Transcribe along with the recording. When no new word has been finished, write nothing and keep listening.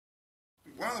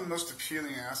one of the most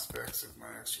appealing aspects of my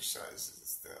exercise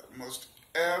is that most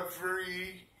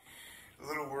every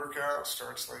little workout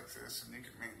starts like this, and you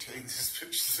can maintain this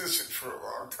position for a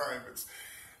long time. It's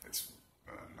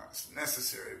not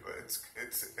necessary, but it's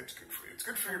good for you. It's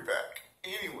good for your back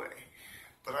anyway.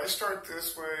 But I start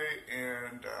this way,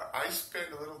 and I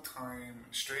spend a little time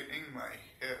straightening my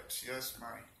hips. Yes,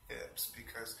 my hips,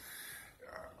 because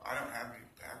I don't have any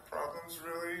back problems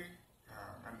really.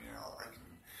 I mean, I can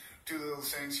do little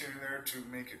things here and there to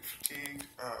make it fatigued,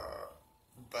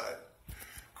 but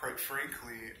quite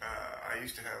frankly, I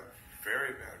used to have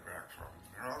very bad back problems.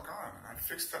 They're all gone, and I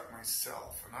fixed up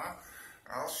myself, and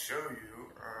I'll show you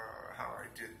how I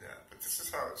did that. But this is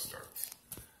how it starts.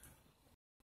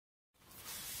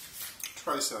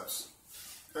 Triceps.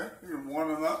 Okay, you're gonna warm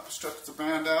them up, stretch the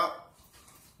band out,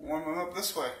 warm them up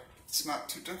this way. It's not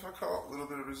too difficult, a little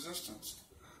bit of resistance.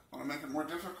 Want to make it more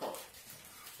difficult.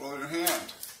 Roll your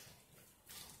hand.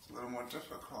 It's a little more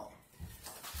difficult.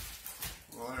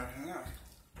 Roll your hand.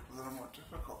 A little more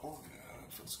difficult. Oh yeah,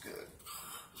 that feels good.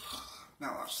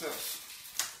 Now watch this.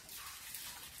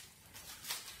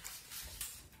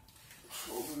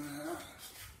 Fold in half.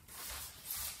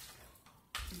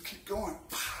 And keep going.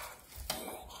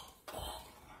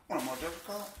 One more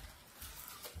difficult.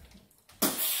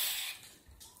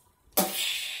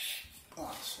 Oh,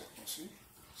 that's it. See?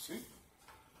 See?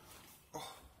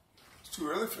 Oh, it's too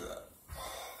early for that.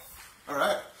 All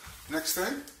right. Next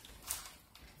thing.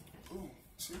 Ooh,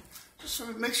 see? Just sort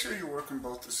of make sure you're working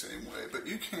both the same way. But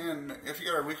you can, if you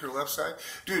got a weaker left side,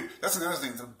 dude, that's another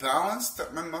thing. The balance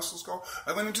that my muscles go.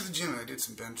 I went into the gym and I did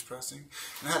some bench pressing,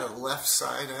 and I had a left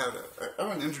side. I had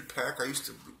an injured pec. I used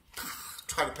to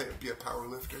try to be a power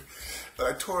lifter, but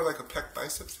I tore like a pec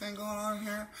biceps thing going on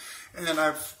here, and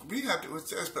I've rehabbed it with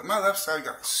this, but my left side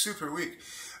got super weak.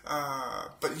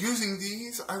 But using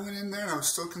these, I went in there and I was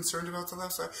still concerned about the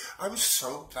left side. I was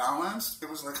so balanced, it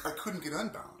was like I couldn't get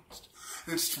unbalanced.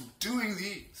 And it's from doing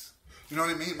these, you know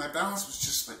what I mean? My balance was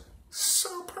just like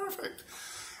so perfect.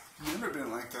 Never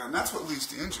been like that, and that's what leads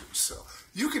to injuries. So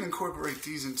you can incorporate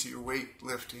these into your weight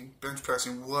lifting, bench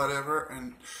pressing, whatever,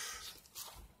 and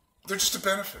they're just a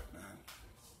benefit, man.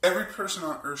 Every person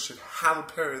on earth should have a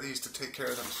pair of these to take care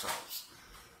of themselves.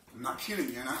 I'm not kidding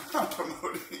you, and I'm not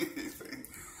promoting anything.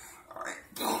 All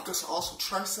right, this also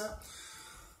tricep.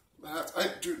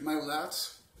 Dude, my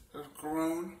lats have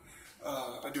grown.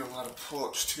 I do a lot of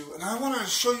pull-ups too, and I want to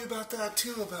show you about that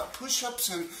too, about push-ups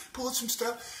and pull-ups and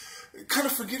stuff. Kind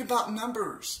of forget about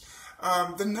numbers.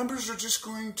 The numbers are just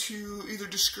going to either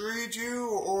discourage you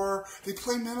or they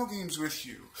play mental games with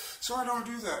you. So I don't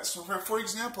do that. So for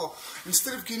example,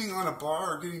 instead of getting on a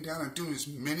bar or getting down and doing as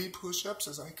many push-ups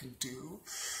as I can do,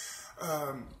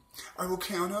 I will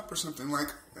count up or something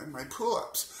like in my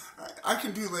pull-ups. I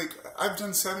can do like, I've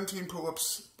done 17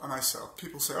 pull-ups by myself.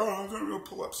 People say, oh, I've done real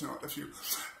pull-ups. No, if you,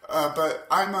 but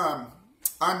I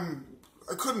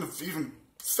couldn't have even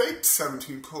faked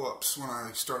 17 pull-ups when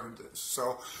I started this.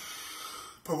 So,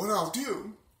 but what I'll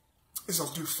do is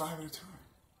I'll do 5 at a time.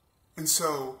 And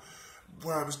so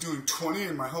where I was doing 20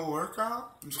 in my whole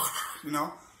workout, you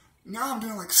know, now I'm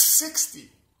doing like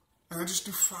 60. And I just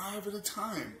do 5 at a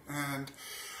time. And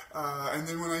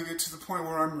then when I get to the point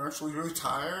where I'm actually really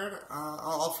tired,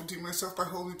 I'll fatigue myself by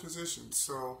holding positions.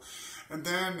 So, and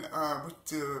then with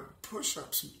the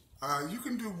push-ups, you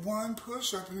can do 1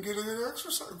 push-up and get a good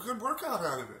exercise, a good workout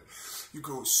out of it. You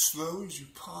go as slow as you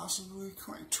possibly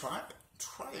can.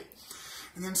 Try it,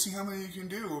 and then see how many you can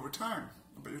do over time.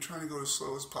 But you're trying to go as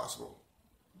slow as possible.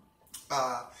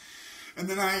 And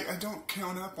then I don't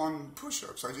count up on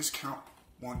push-ups. I just count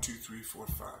 1, 2, 3, 4,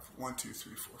 5. 1, 2,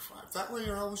 3, 4, 5. That way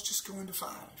you're always just going to 5.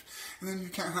 And then you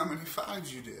count how many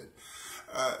 5s you did.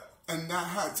 And that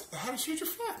had a huge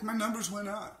effect. My numbers went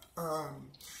up.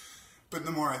 But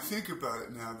the more I think about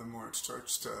it now, the more it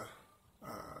starts to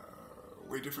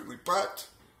weigh differently. But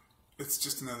it's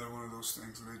just another one of those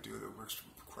things that I do that works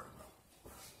quite well.